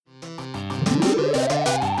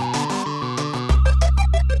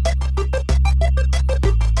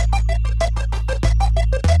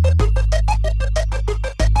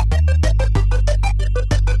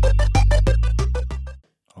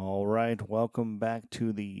welcome back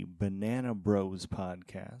to the Banana Bros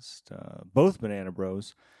podcast. Both Banana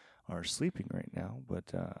Bros are sleeping right now,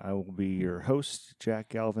 but I will be your host, Jack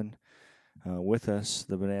Galvin. With us,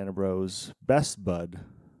 the Banana Bros' best bud,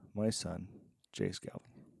 my son, Jace Galvin.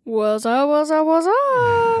 What's up?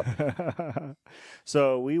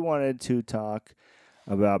 So we wanted to talk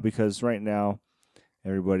about, because right now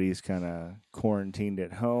everybody's kind of quarantined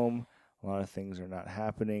at home. A lot of things are not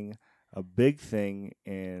happening. A big thing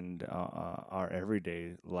in our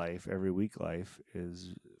everyday life, every week life,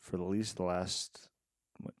 is for at least the last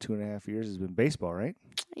 2.5 years has been baseball, right?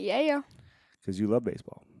 Yeah. Because you love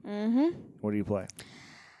baseball. Mm-hmm. What do you play?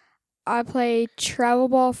 I play travel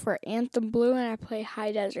ball for Anthem Blue, and I play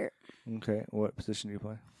high desert. Okay. What position do you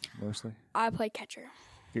play mostly? I play catcher.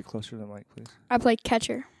 Get closer to the mic, please. I play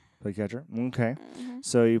catcher. Play catcher? Okay. Mm-hmm.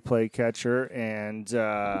 So you play catcher, and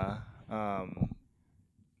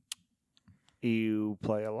you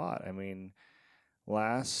play a lot. I mean,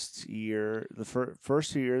 last year, the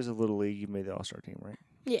first 2 years of Little League, you made the All-Star team, right?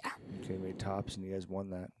 Yeah. Okay, you made tops, and you guys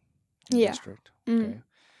won that Yeah. district. Mm-hmm. Okay.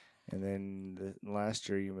 And then last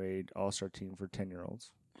year, you made All-Star team for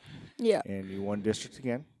 10-year-olds. Yeah. And you won district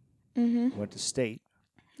again. Mm-hmm. Went to state.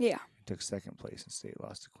 Yeah. Took second place in state,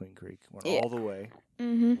 lost to Queen Creek. Went Yeah. all the way.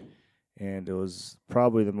 Mm-hmm. And it was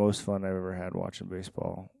probably the most fun I've ever had watching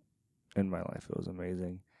baseball in my life. It was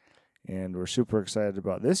amazing. And we're super excited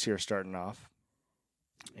about this year starting off.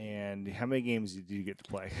 And how many games did you get to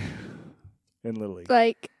play in Little League?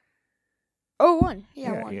 One.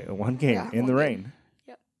 Yeah, one. Yeah, one game in the rain.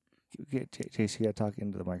 Yep. Chase, you got to talk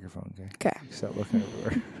into the microphone, okay? Okay. Stop looking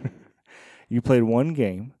everywhere. You played one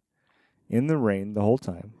game in the rain the whole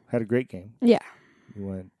time. Had a great game. Yeah. You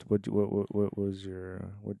went. What was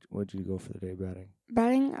your? What did you go for the day batting?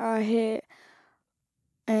 Batting, I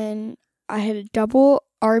hit a double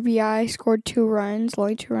RBI, scored 2 runs,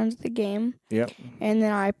 only 2 runs of the game. Yep. And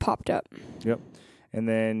then I popped up. Yep. And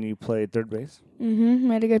then you played third base. Mm-hmm.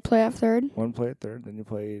 Made a good play at third. One play at third. Then you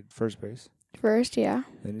played first base. First, yeah.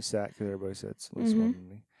 Then you sat because everybody sits at least Mhm. one. Than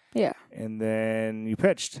me. Yeah. And then you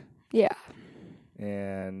pitched. Yeah.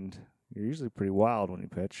 And you're usually pretty wild when you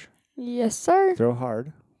pitch. Yes, sir. Throw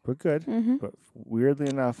hard, but good. Mm-hmm. But weirdly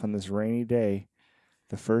enough, on this rainy day,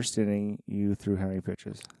 the first inning, you threw how many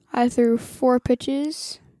pitches? I threw 4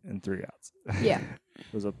 pitches. And 3 outs. Yeah.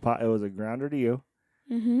 It was a grounder to you,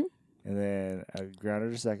 Mm-hmm. and then a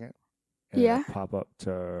grounder to second, and Yeah. a pop up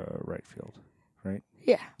to right field, right?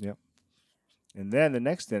 Yeah. Yep. And then the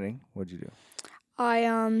next inning, what'd you do?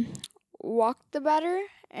 I walked the batter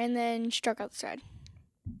and then struck out the side.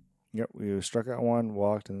 Yep, you struck out 1,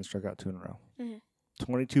 walked, and then struck out 2 in a row. Mhm.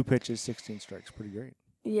 22 pitches, 16 strikes. Pretty great.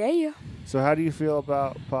 Yeah. So how do you feel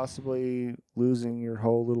about possibly losing your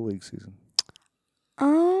whole Little League season?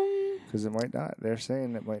 Because it might not. They're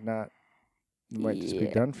saying it might not. It might just be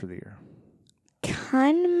done for the year.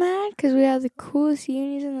 Kind of mad because we have the coolest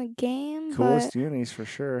unis in the game. Coolest unis for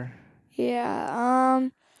sure. Yeah.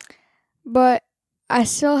 But I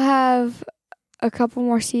still have a couple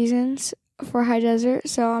more seasons for High Desert,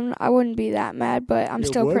 so I wouldn't be that mad. But I'm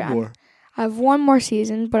still more. I have one more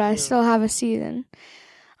season, but I still have a season,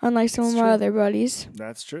 unlike some of my other buddies.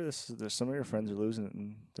 That's true. There's some of your friends are losing it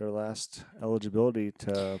in their last eligibility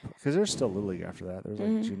to, because there's still Little League after that. There's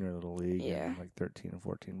like Junior Little League and like 13 and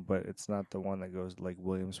 14, but it's not the one that goes like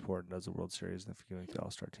Williamsport and does the World Series and if you make the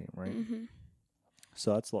All-Star team, right? Mm-hmm.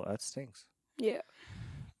 So that stinks. Yeah.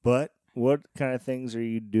 But what kind of things are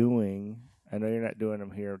you doing? I know you're not doing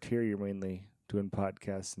them here. Here you're mainly doing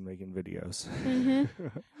podcasts and making videos. Mm-hmm.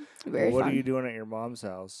 Very What fun. are you doing at your mom's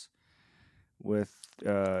house with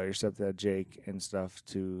your stepdad Jake and stuff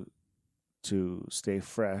to stay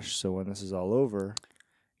fresh? So when this is all over,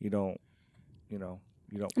 you don't. I'm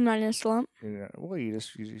not in a slump. Well, you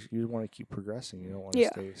want to keep progressing. You don't want to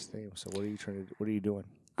stay the same. So what are you trying to? What are you doing?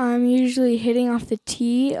 I'm usually hitting off the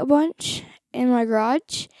tee a bunch in my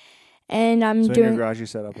garage, and I'm so doing. in your garage, you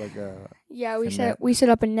set up like a. Yeah, net? we set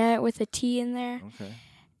up a net with a tee in there, Okay.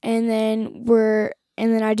 and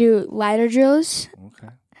then I do ladder drills. Okay.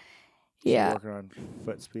 So Yeah. you're working on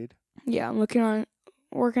foot speed. Yeah, I'm working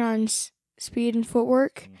on speed and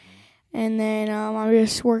footwork, Mm-hmm. and then I'm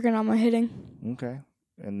just working on my hitting. Okay.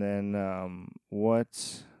 And then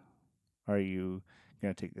what are you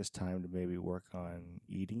going to take this time to maybe work on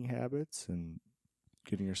eating habits and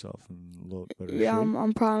getting yourself in a little better shape? Yeah,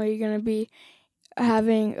 I'm probably gonna be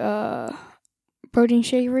having a protein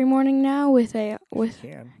shake every morning now If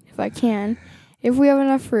if I can, if we have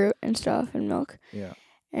enough fruit and stuff and milk. Yeah.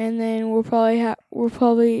 And then we'll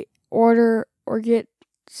probably order or get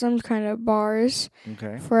some kind of bars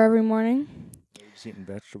Okay. for every morning. Maybe just eating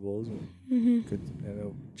vegetables and good. I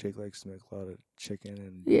know Jake likes to make a lot of chicken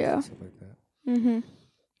and Yeah. stuff like that. Mhm.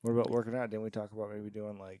 What about working out? Didn't we talk about maybe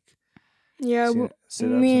doing like Yeah. sit-ups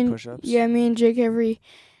me and and push-ups? yeah, me and Jake every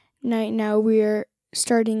night now we're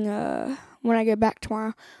starting. When I get back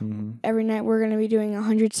tomorrow, every night we're gonna be doing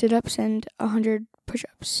 100 sit-ups and 100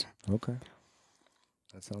 push-ups. Okay.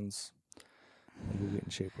 That sounds like we'll get in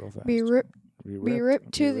shape real fast. Be ripped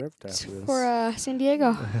after this. for San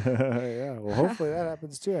Diego. Yeah. Well, hopefully that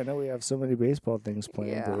happens too. I know we have so many baseball things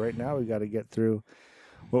planned, but right now we got to get through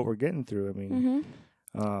what we're getting through. I mean,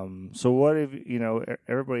 so what if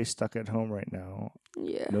everybody's stuck at home right now?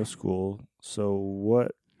 Yeah. No school. So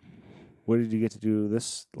what did you get to do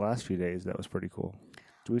this last few days? That was pretty cool.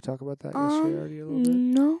 Did we talk about that yesterday already a little bit?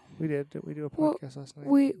 No. We did. Did we do a podcast last night?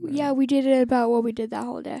 We did it about what we did that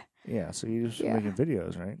whole day. Yeah, so you just making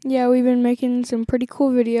videos, right? Yeah, we've been making some pretty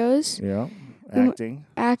cool videos. Yeah. Acting.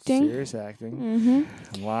 Serious acting.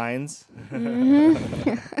 Mm-hmm. Lines.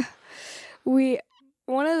 Mm-hmm.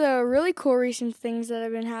 One of the really cool recent things that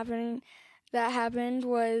happened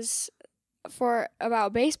was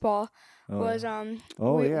about baseball was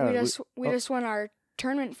we just won our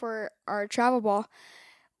tournament for our travel ball.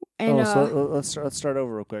 And so let's start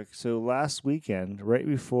over real quick. So last weekend, right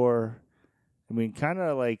before, kind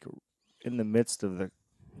of like in the midst of the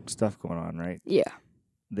stuff going on, right? Yeah.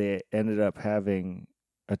 They ended up having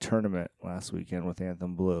a tournament last weekend with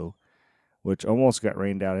Anthem Blue, which almost got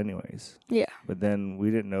rained out anyways. Yeah. But then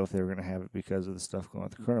we didn't know if they were going to have it because of the stuff going on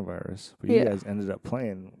with the coronavirus. But you guys ended up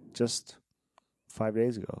playing just 5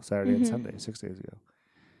 days ago, Saturday and Sunday, 6 days ago,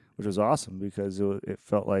 which was awesome because it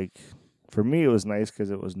felt like, for me, it was nice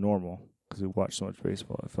because it was normal because we watched so much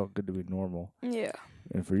baseball. It felt good to be normal. Yeah.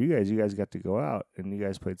 And for you guys got to go out, and you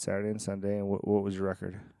guys played Saturday and Sunday. And what was your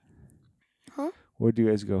record? Huh? Where'd you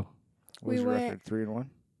guys go? What was your went record? 3-1?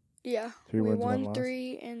 Yeah. 3 wins, we won 1 loss?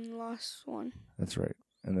 3 and lost 1. That's right.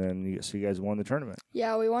 And then you guys won the tournament.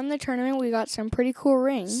 Yeah, we won the tournament. We got some pretty cool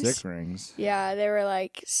rings. 6 rings. Yeah, they were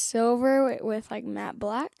like silver with like matte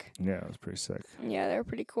black. Yeah, it was pretty sick. Yeah, they were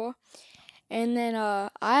pretty cool. And then I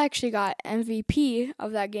actually got MVP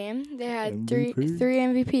of that game. They had three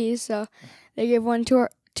MVPs, so they gave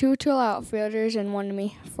two to our outfielders and one to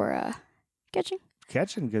me for catching.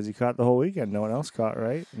 Catching because you caught the whole weekend. No one else caught,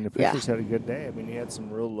 right? And the pitchers had a good day. You had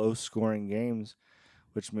some real low-scoring games,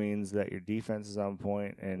 which means that your defense is on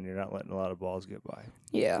point and you're not letting a lot of balls get by.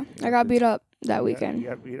 Yeah, I got beat up that weekend. You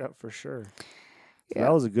got beat up for sure. So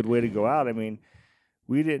that was a good way to go out.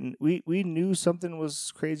 We knew something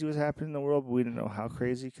was crazy was happening in the world, but we didn't know how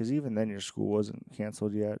crazy because even then your school wasn't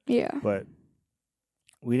canceled yet. Yeah. But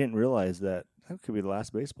we didn't realize that could be the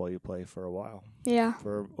last baseball you play for a while. Yeah.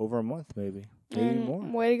 For over a month, maybe more.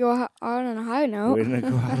 Way to go out on a high note. Way to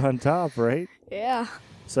go out on top, right? Yeah.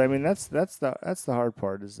 So that's the hard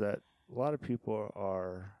part is that a lot of people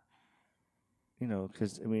are,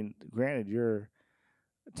 because granted you're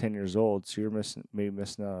 10 years old, so you're maybe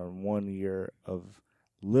missing out on 1 year of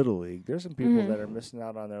Little League. There's some people that are missing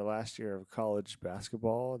out on their last year of college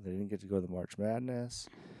basketball. They didn't get to go to the March Madness.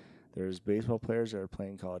 There's baseball players that are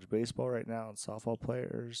playing college baseball right now, and softball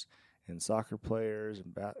players, and soccer players,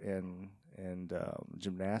 and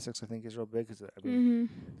gymnastics. I think is real big because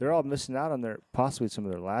they're all missing out on possibly some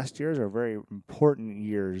of their last years or very important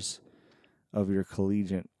years of your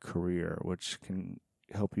collegiate career, which can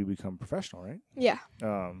help you become professional, right? Yeah.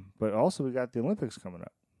 But also we got the Olympics coming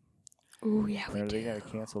up. Oh yeah, are they going to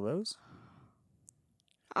cancel those?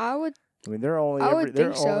 I would. They're only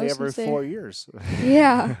every 4 years.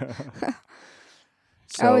 Yeah.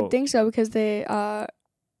 I would think so because they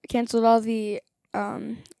canceled all the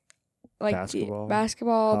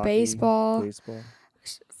basketball, hockey, baseball,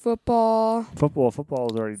 football. Football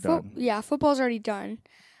is already done. Yeah, football's already done.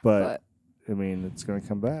 But it's going to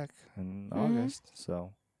come back in August,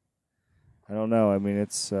 so I don't know.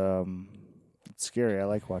 It's scary. I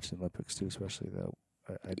like watching the Olympics too, especially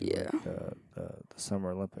I do like the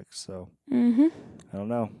Summer Olympics. So I don't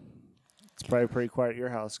know. It's probably pretty quiet at your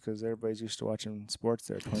house because everybody's used to watching sports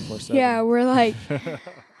there 24/7. Yeah, we're like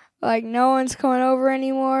no one's coming over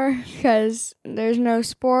anymore because there's no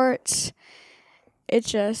sports.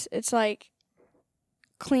 It's like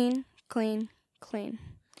clean.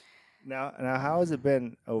 Now, how has it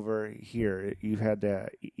been over here? You've had to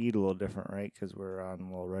eat a little different, right? Because we're on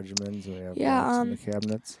little regimens and we have lots in the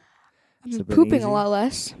cabinets. I'm pooping a lot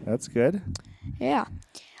less. That's good. Yeah.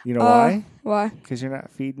 You know why? Why? Because you're not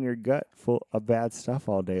feeding your gut full of bad stuff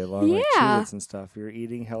all day long, like Cheez-Its and stuff. You're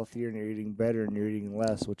eating healthier and you're eating better and you're eating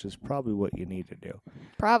less, which is probably what you need to do.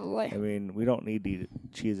 Probably. I mean, we don't need to eat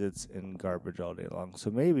Cheez-Its and garbage all day long. So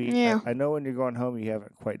maybe, I know when you're going home, you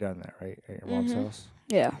haven't quite done that, right? At your mom's house?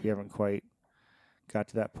 Yeah. You haven't quite got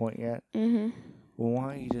to that point yet? Mm-hmm. Well,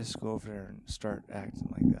 why don't you just go over there and start acting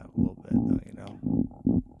like that a little bit, though, you know?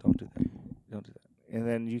 Don't do that. Don't do that. And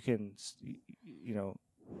then you can, you know,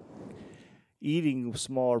 eating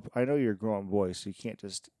smaller. I know you're a grown boy, so you can't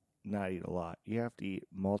just not eat a lot. You have to eat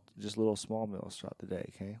just little small meals throughout the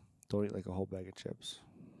day, okay? Don't eat like a whole bag of chips.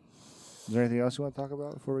 Is there anything else you want to talk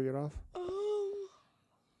about before we get off?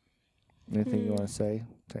 Anything you want to say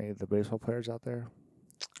to any of the baseball players out there?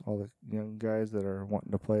 All the young guys that are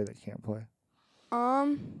wanting to play that can't play?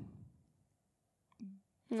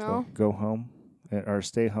 No. Go home or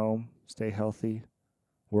stay home. Stay healthy.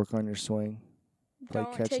 Work on your swing.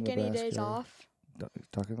 Don't take any days off.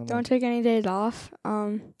 Don't take any days off.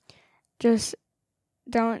 Just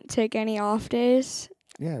don't take any off days.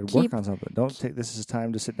 Yeah, work on something. Don't take. This is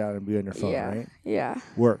time to sit down and be on your phone, right? Yeah.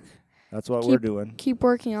 Work. That's what we're doing. Keep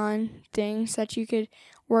working on things that you could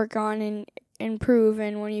work on and improve,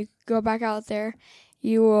 and when you go back out there,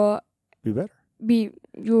 you will be better. You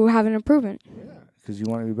will have an improvement. Yeah, because you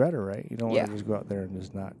want to be better, right? You don't want to just go out there and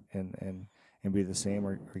just not and be the same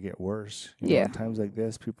or get worse. You know, times like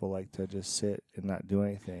this, people like to just sit and not do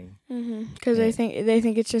anything. Because they think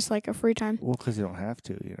it's just like a free time. Well, because they don't have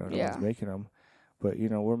to. You know, no one's making them. But, you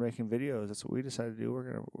know, we're making videos. That's what we decided to do. We're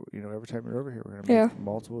going to, you know, every time you're over here, we're going to make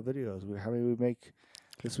multiple videos. How many we make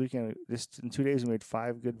this weekend? In 2 days, we made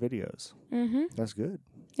 5 good videos. That's good.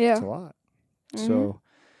 Yeah. That's a lot. So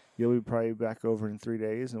you'll be probably back over in 3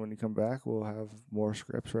 days. And when you come back, we'll have more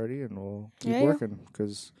scripts ready and we'll keep working.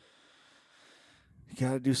 Because you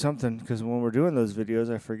got to do something. Because when we're doing those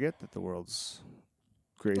videos, I forget that the world's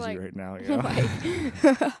crazy right now. You know?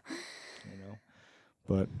 You know?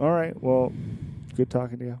 But, all right. Well, good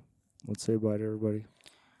talking to you. Let's say bye to everybody.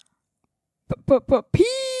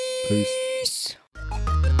 Peace.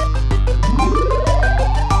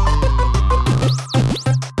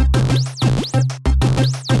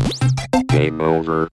 Game over.